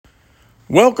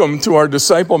Welcome to our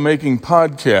disciple-making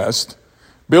podcast,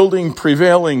 Building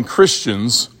Prevailing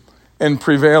Christians and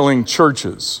Prevailing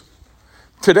Churches.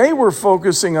 Today we're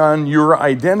focusing on your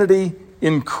identity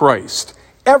in Christ.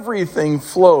 Everything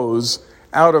flows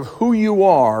out of who you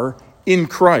are in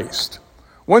Christ.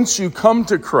 Once you come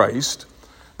to Christ,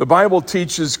 the Bible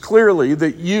teaches clearly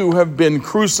that you have been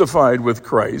crucified with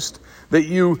Christ, that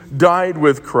you died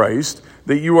with Christ,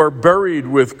 that you are buried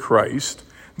with Christ,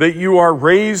 that you are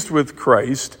raised with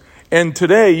Christ, and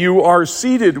today you are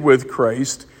seated with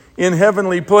Christ in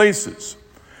heavenly places.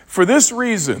 For this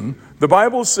reason, the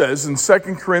Bible says in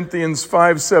 2 Corinthians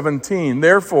 5:17,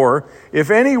 "Therefore,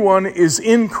 if anyone is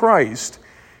in Christ,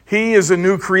 he is a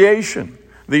new creation.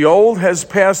 The old has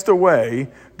passed away.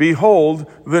 Behold,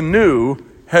 the new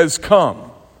has come."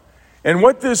 And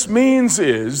what this means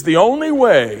is the only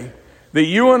way that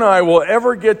you and I will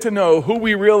ever get to know who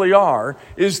we really are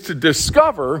is to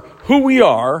discover who we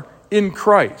are in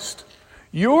Christ.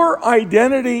 Your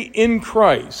identity in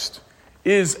Christ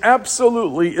is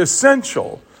absolutely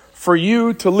essential for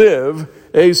you to live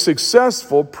a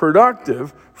successful,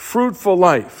 productive, fruitful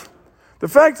life. The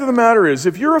fact of the matter is,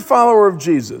 if you're a follower of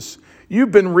Jesus,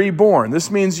 you've been reborn. This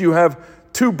means you have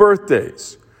two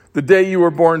birthdays: the day you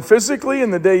were born physically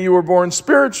and the day you were born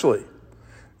spiritually.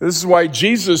 This is why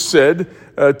Jesus said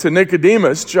to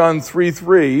Nicodemus, John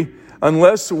 3:3,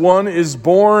 "Unless one is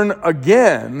born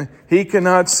again, he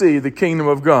cannot see the kingdom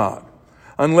of God."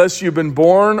 Unless you've been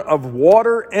born of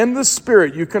water and the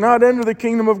Spirit, you cannot enter the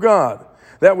kingdom of God.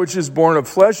 That which is born of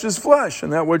flesh is flesh,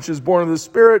 and that which is born of the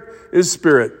Spirit is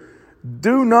spirit.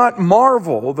 Do not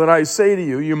marvel that I say to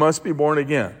you, you must be born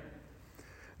again.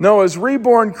 No, as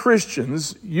reborn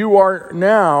Christians, you are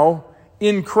now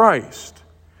in Christ.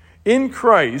 In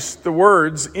Christ, the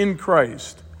words "in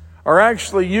Christ" are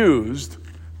actually used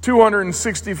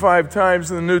 265 times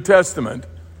in the New Testament,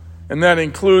 and that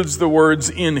includes the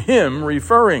words "in Him,"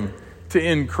 referring to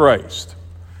in Christ.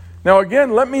 Now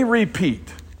again, let me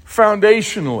repeat,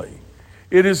 foundationally,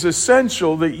 it is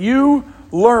essential that you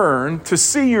learn to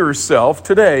see yourself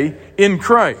today in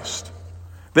Christ,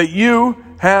 that you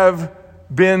have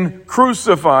been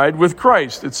crucified with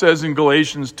Christ. It says in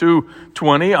Galatians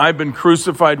 2:20, "I've been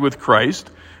crucified with Christ.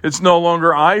 It's no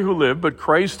longer I who live, but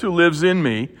Christ who lives in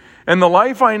me. And the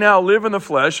life I now live in the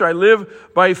flesh, I live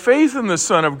by faith in the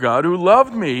Son of God who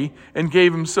loved me and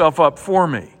gave himself up for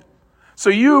me." So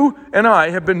you and I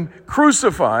have been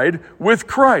crucified with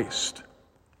Christ.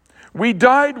 We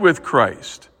died with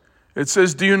Christ. It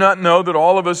says, "Do you not know that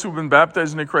all of us who've been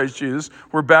baptized into Christ Jesus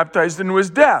were baptized into his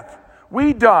death?"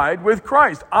 We died with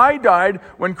Christ. I died.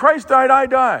 When Christ died, I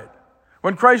died.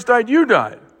 When Christ died, you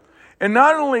died. And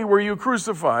not only were you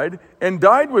crucified and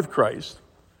died with Christ,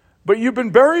 but you've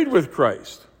been buried with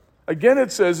Christ. Again, it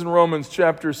says in Romans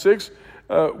chapter 6,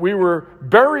 we were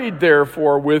buried,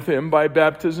 therefore, with him by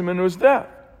baptism into his death.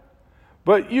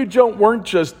 But you weren't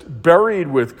just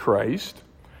buried with Christ.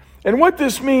 And what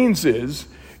this means is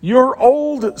your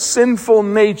old sinful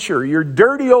nature, your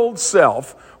dirty old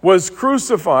self, was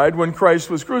crucified when Christ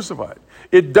was crucified.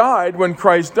 It died when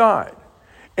Christ died.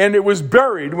 And it was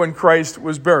buried when Christ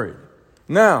was buried.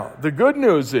 Now, the good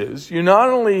news is you not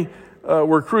only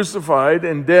were crucified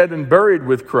and dead and buried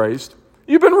with Christ,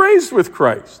 you've been raised with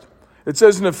Christ. It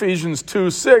says in Ephesians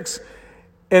 2:6,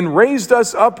 "And raised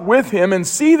us up with him and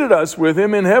seated us with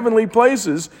him in heavenly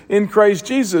places in Christ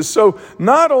Jesus." So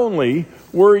not only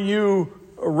were you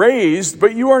raised,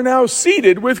 but you are now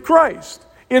seated with Christ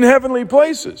in heavenly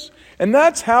places. And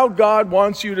that's how God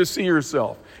wants you to see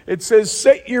yourself. It says,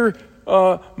 set your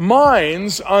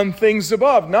minds on things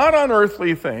above, not on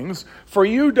earthly things, for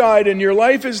you died and your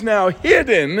life is now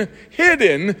hidden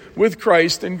with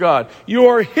Christ in God. You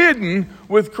are hidden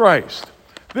with Christ.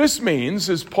 This means,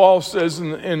 as Paul says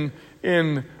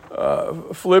in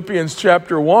Philippians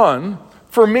chapter 1,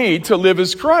 for me to live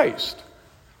as Christ.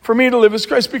 For me to live as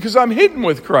Christ because I'm hidden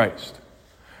with Christ.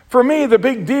 For me, the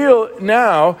big deal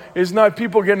now is not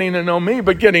people getting to know me,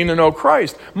 but getting to know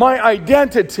Christ. My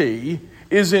identity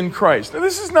is in Christ. Now,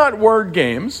 this is not word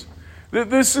games.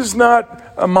 This is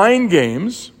not mind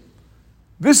games.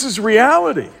 This is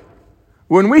reality.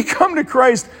 When we come to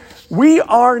Christ, we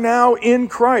are now in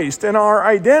Christ, and our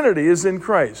identity is in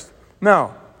Christ.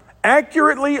 Now,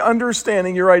 accurately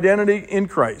understanding your identity in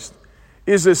Christ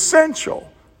is essential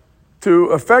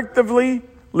to effectively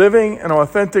living an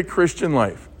authentic Christian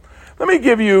life. Let me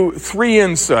give you 3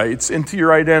 insights into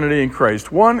your identity in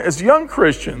Christ. One, as young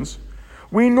Christians,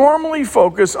 we normally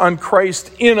focus on Christ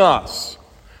in us.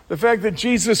 The fact that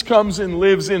Jesus comes and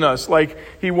lives in us, like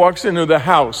he walks into the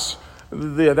house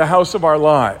of our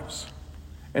lives.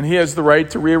 And he has the right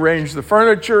to rearrange the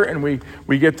furniture, and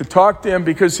we get to talk to him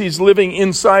because he's living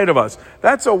inside of us.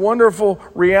 That's a wonderful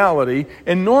reality.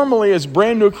 And normally as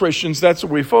brand new Christians, that's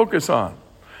what we focus on.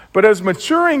 But as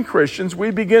maturing Christians,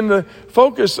 we begin to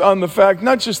focus on the fact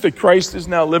not just that Christ is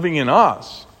now living in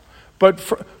us, but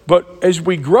as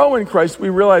we grow in Christ, we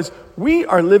realize we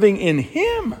are living in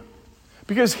him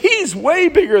because he's way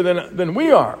bigger than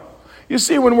we are. You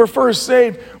see, when we're first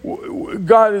saved,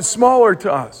 God is smaller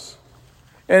to us.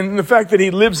 And the fact that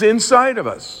he lives inside of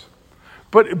us.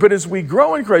 But as we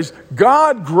grow in Christ,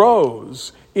 God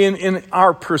grows in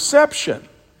our perception.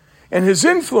 And his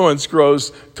influence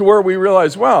grows to where we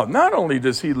realize, wow, not only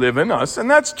does he live in us,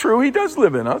 and that's true, he does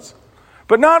live in us.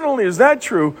 But not only is that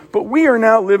true, but we are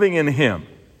now living in him.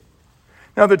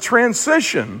 Now the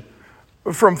transition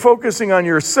from focusing on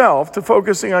yourself to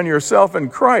focusing on yourself in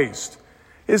Christ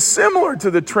is similar to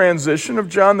the transition of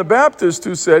John the Baptist,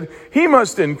 who said, he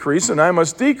must increase and I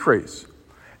must decrease.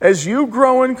 As you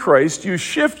grow in Christ, you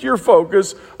shift your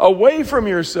focus away from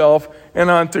yourself and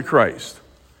onto Christ.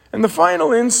 And the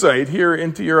final insight here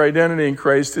into your identity in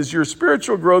Christ is your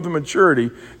spiritual growth and maturity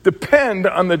depend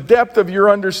on the depth of your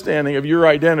understanding of your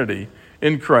identity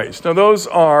in Christ. Now, those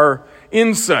are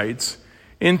insights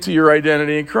into your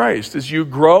identity in Christ. As you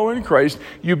grow in Christ,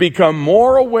 you become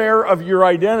more aware of your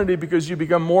identity because you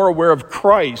become more aware of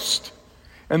Christ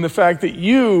and the fact that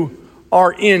you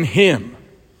are in him.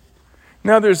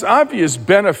 Now, there's obvious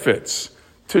benefits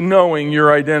to knowing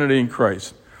your identity in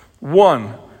Christ.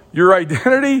 One,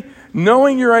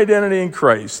 knowing your identity in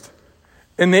Christ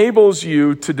enables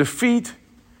you to defeat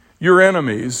your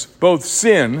enemies, both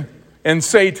sin and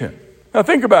Satan. Now,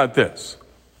 think about this.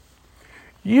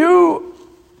 We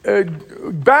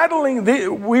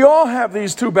all have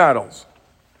these two battles.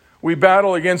 We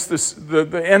battle against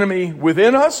the enemy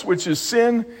within us, which is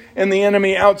sin, and the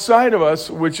enemy outside of us,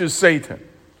 which is Satan.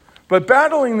 But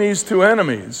battling these two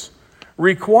enemies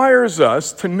requires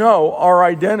us to know our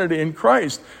identity in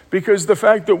Christ, because the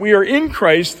fact that we are in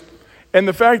Christ and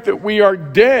the fact that we are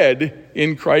dead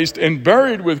in Christ and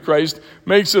buried with Christ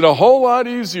makes it a whole lot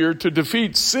easier to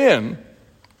defeat sin.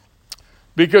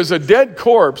 Because a dead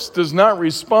corpse does not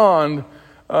respond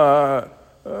to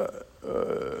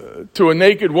a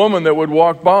naked woman that would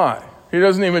walk by. He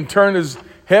doesn't even turn his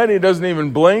head. He doesn't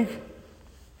even blink.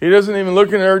 He doesn't even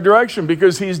look in her direction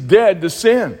because he's dead to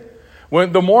sin.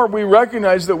 The more we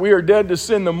recognize that we are dead to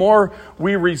sin, the more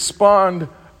we respond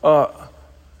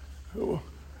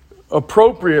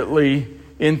appropriately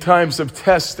in times of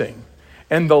testing,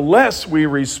 and the less we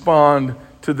respond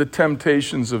to the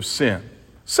temptations of sin.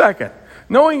 Second,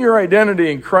 knowing your identity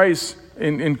in Christ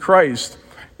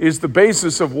is the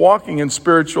basis of walking in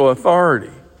spiritual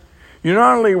authority. You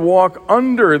not only walk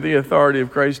under the authority of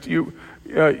Christ, you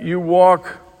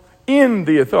walk in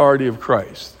the authority of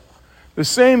Christ. The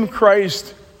same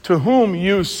Christ to whom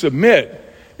you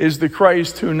submit is the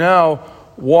Christ who now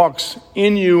walks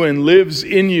in you and lives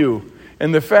in you.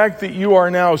 And the fact that you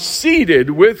are now seated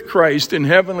with Christ in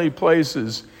heavenly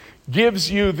places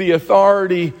gives you the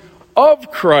authority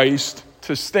of Christ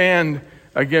to stand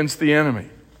against the enemy.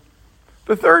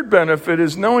 The third benefit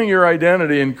is knowing your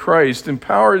identity in Christ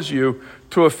empowers you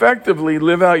to effectively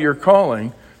live out your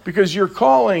calling, because your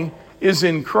calling is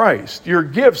in Christ. Your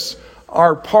gifts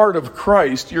are part of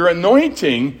Christ. Your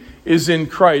anointing is in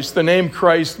Christ. The name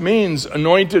Christ means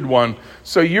anointed one.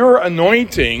 So your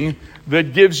anointing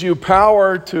that gives you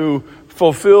power to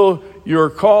fulfill your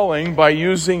calling by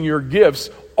using your gifts,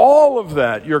 all of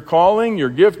that, your calling, your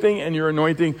gifting, and your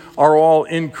anointing are all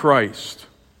in Christ.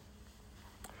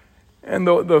 And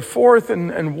the fourth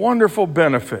and wonderful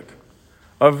benefit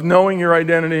of knowing your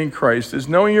identity in Christ is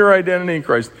knowing your identity in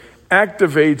Christ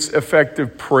activates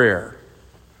effective prayer.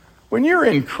 When you're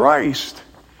in Christ,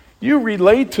 you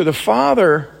relate to the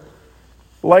Father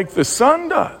like the Son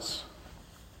does.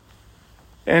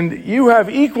 And you have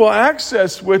equal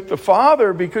access with the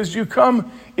Father because you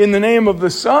come in the name of the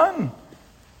Son.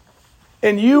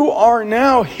 And you are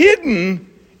now hidden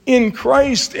in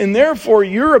Christ, and therefore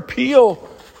your appeal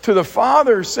to the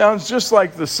Father sounds just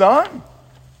like the Son.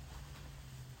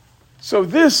 So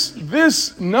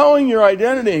this knowing your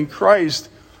identity in Christ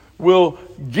will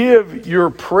give your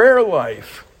prayer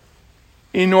life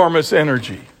enormous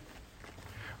energy.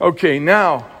 Okay,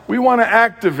 now we want to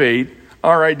activate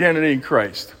our identity in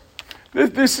Christ.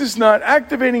 This is not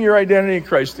activating your identity in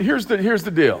Christ. Here's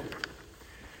the deal.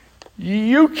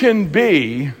 You can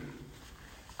be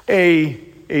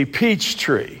a peach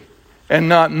tree and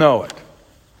not know it,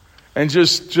 and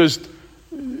just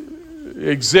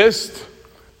exist.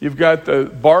 You've got the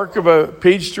bark of a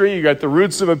peach tree, you've got the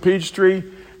roots of a peach tree,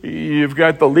 you've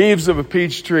got the leaves of a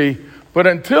peach tree, But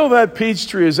until that peach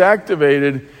tree is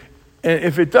activated, and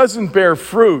if it doesn't bear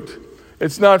fruit,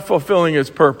 it's not fulfilling its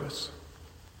purpose.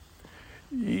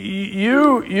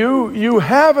 You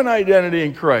have an identity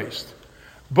in Christ,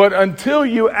 but until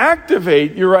you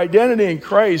activate your identity in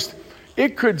Christ,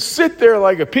 it could sit there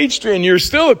like a peach tree, and you're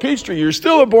still a peach tree. You're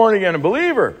still a born-again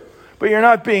believer, but you're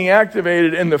not being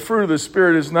activated, and the fruit of the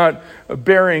Spirit is not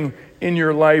bearing in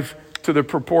your life to the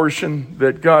proportion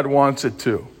that God wants it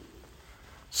to.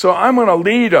 So I'm going to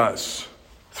lead us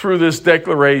through this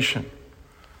declaration.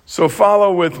 So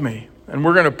follow with me, and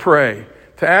we're going to pray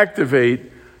to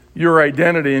activate your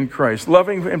identity in Christ.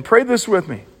 And pray this with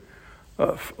me.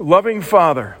 Loving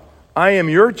Father, I am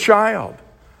your child,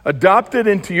 adopted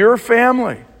into your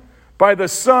family by the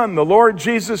Son, the Lord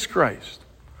Jesus Christ.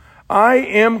 I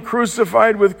am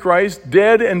crucified with Christ,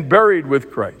 dead and buried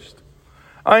with Christ.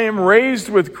 I am raised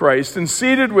with Christ and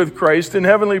seated with Christ in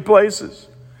heavenly places.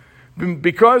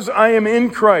 Because I am in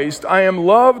Christ, I am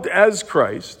loved as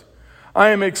Christ. I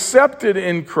am accepted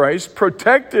in Christ,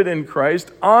 protected in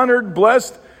Christ, honored,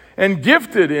 blessed, and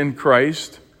gifted in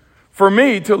Christ. For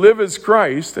me to live as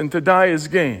Christ and to die as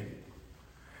gain.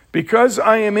 Because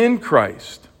I am in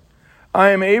Christ, I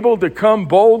am able to come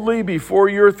boldly before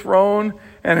your throne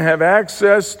and have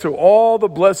access to all the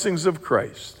blessings of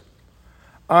Christ.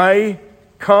 I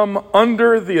come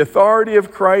under the authority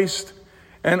of Christ,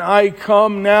 and I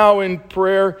come now in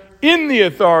prayer in the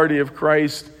authority of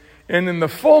Christ and in the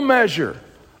full measure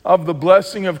of the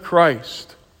blessing of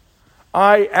Christ.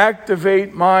 I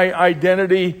activate my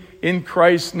identity in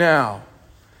Christ now.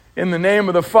 In the name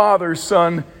of the Father,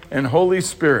 Son, and Holy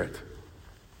Spirit.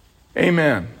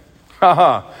 Amen.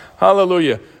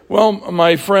 Hallelujah. Well,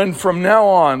 my friend, from now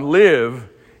on, live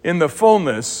in the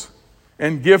fullness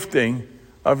and gifting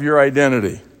of your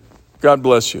identity. God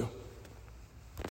bless you.